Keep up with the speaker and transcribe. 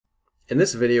In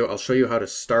this video, I'll show you how to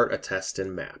start a test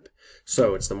in MAP.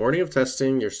 So it's the morning of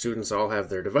testing, your students all have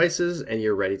their devices, and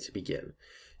you're ready to begin.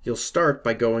 You'll start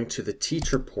by going to the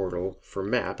teacher portal for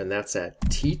MAP, and that's at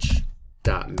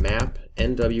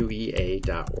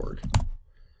teach.mapnwea.org.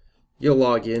 You'll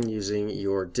log in using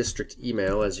your district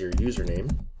email as your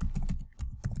username.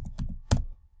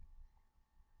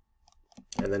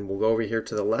 And then we'll go over here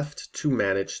to the left to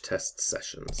manage test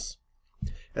sessions.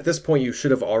 At this point, you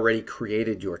should have already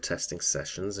created your testing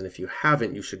sessions, and if you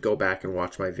haven't, you should go back and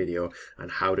watch my video on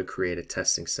how to create a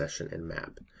testing session in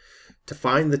MAP. To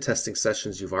find the testing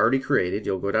sessions you've already created,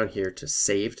 you'll go down here to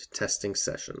Saved Testing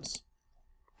Sessions.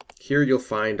 Here you'll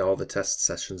find all the test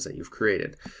sessions that you've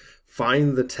created.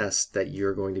 Find the test that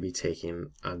you're going to be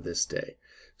taking on this day.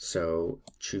 So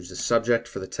choose the subject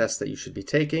for the test that you should be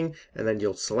taking, and then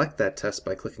you'll select that test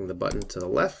by clicking the button to the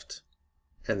left,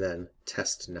 and then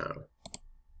Test Now.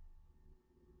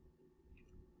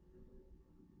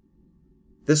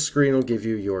 This screen will give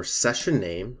you your session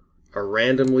name, a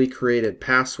randomly created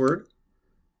password,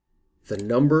 the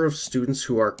number of students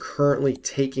who are currently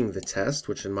taking the test,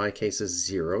 which in my case is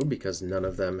 0 because none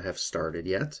of them have started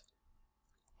yet.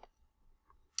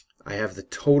 I have the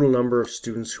total number of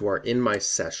students who are in my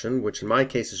session, which in my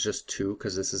case is just 2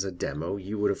 because this is a demo.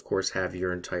 You would of course have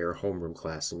your entire homeroom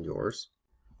class in yours.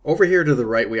 Over here to the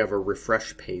right, we have a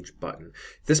refresh page button.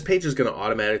 This page is going to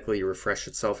automatically refresh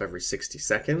itself every 60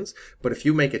 seconds, but if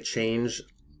you make a change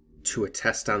to a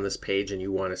test on this page and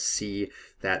you want to see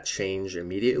that change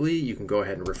immediately, you can go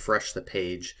ahead and refresh the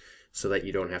page so that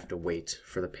you don't have to wait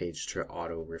for the page to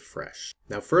auto refresh.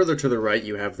 Now further to the right,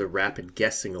 you have the rapid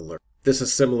guessing alert. This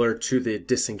is similar to the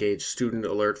disengaged student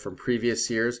alert from previous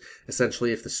years.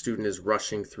 Essentially, if the student is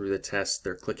rushing through the test,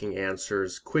 they're clicking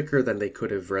answers quicker than they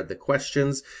could have read the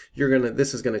questions,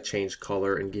 this is going to change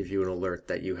color and give you an alert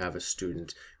that you have a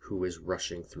student who is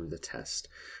rushing through the test,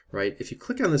 right? If you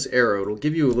click on this arrow, it'll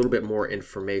give you a little bit more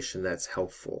information that's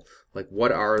helpful. Like,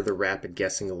 what are the rapid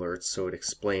guessing alerts? So it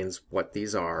explains what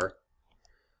these are.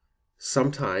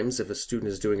 Sometimes, if a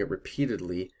student is doing it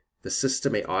repeatedly, the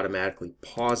system may automatically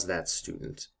pause that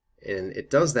student, and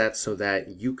it does that so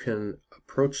that you can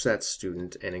approach that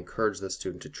student and encourage the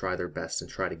student to try their best and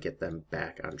try to get them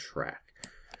back on track,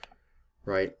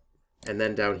 right? And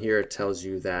then down here it tells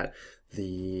you that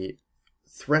the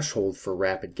threshold for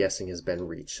rapid guessing has been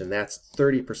reached, and that's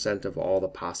 30% of all the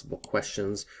possible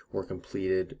questions were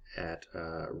completed at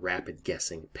rapid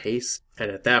guessing pace. And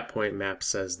at that point, MAP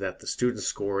says that the student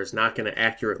score is not going to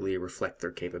accurately reflect their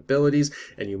capabilities,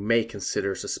 and you may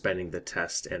consider suspending the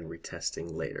test and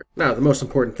retesting later. Now, the most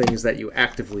important thing is that you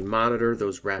actively monitor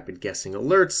those rapid guessing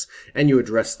alerts, and you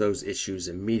address those issues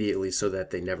immediately so that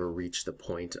they never reach the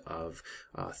point of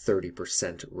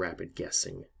 30% rapid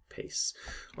guessing pace.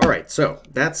 All right, so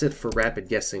that's it for rapid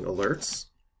guessing alerts.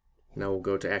 Now we'll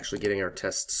go to actually getting our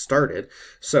test started.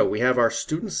 So we have our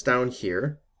students down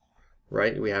here,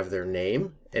 right? We have their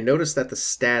name, and notice that the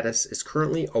status is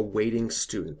currently awaiting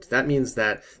student. That means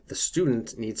that the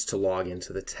student needs to log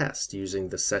into the test using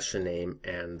the session name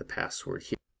and the password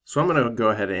here. So I'm going to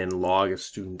go ahead and log a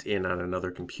student in on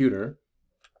another computer.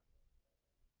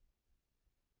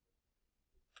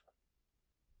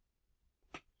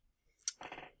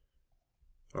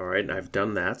 All right, I've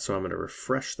done that, so I'm going to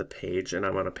refresh the page and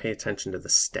I'm going to pay attention to the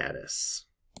status.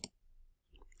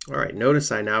 All right,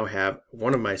 notice I now have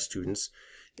one of my students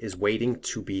is waiting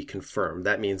to be confirmed.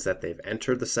 That means that they've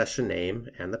entered the session name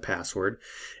and the password,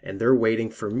 and they're waiting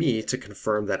for me to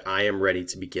confirm that I am ready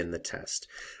to begin the test.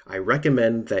 I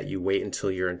recommend that you wait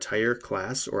until your entire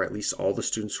class, or at least all the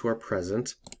students who are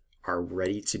present, are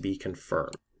ready to be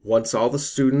confirmed. Once all the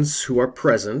students who are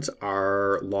present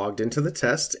are logged into the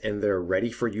test and they're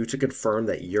ready for you to confirm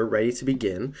that you're ready to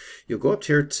begin, you'll go up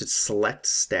here to Select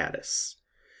Status.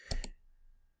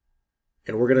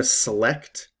 And we're going to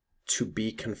select to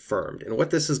be confirmed. And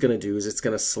what this is going to do is it's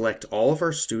going to select all of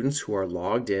our students who are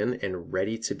logged in and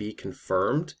ready to be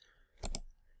confirmed.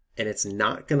 And it's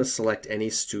not going to select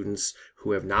any students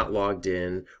who have not logged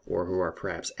in or who are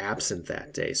perhaps absent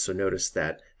that day. So notice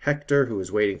that Hector, who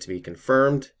is waiting to be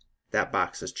confirmed, that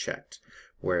box is checked.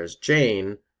 Whereas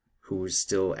Jane, who is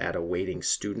still at a waiting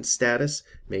student status,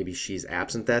 maybe she's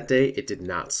absent that day, it did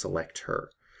not select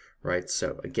her, right?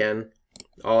 So again,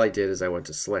 all I did is I went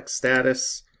to Select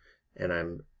Status, and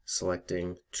I'm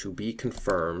selecting to be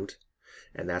confirmed,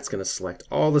 and that's going to select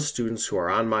all the students who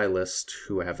are on my list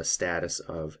who have a status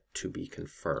of to be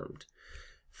confirmed.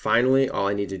 Finally, all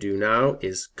I need to do now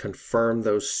is confirm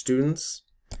those students.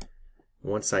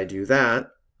 Once I do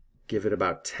that, give it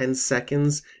about 10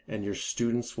 seconds and your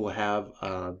students will have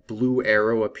a blue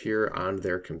arrow appear on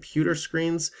their computer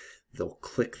screens. they'll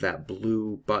click that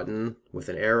blue button with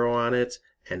an arrow on it,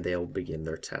 and they'll begin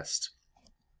their test.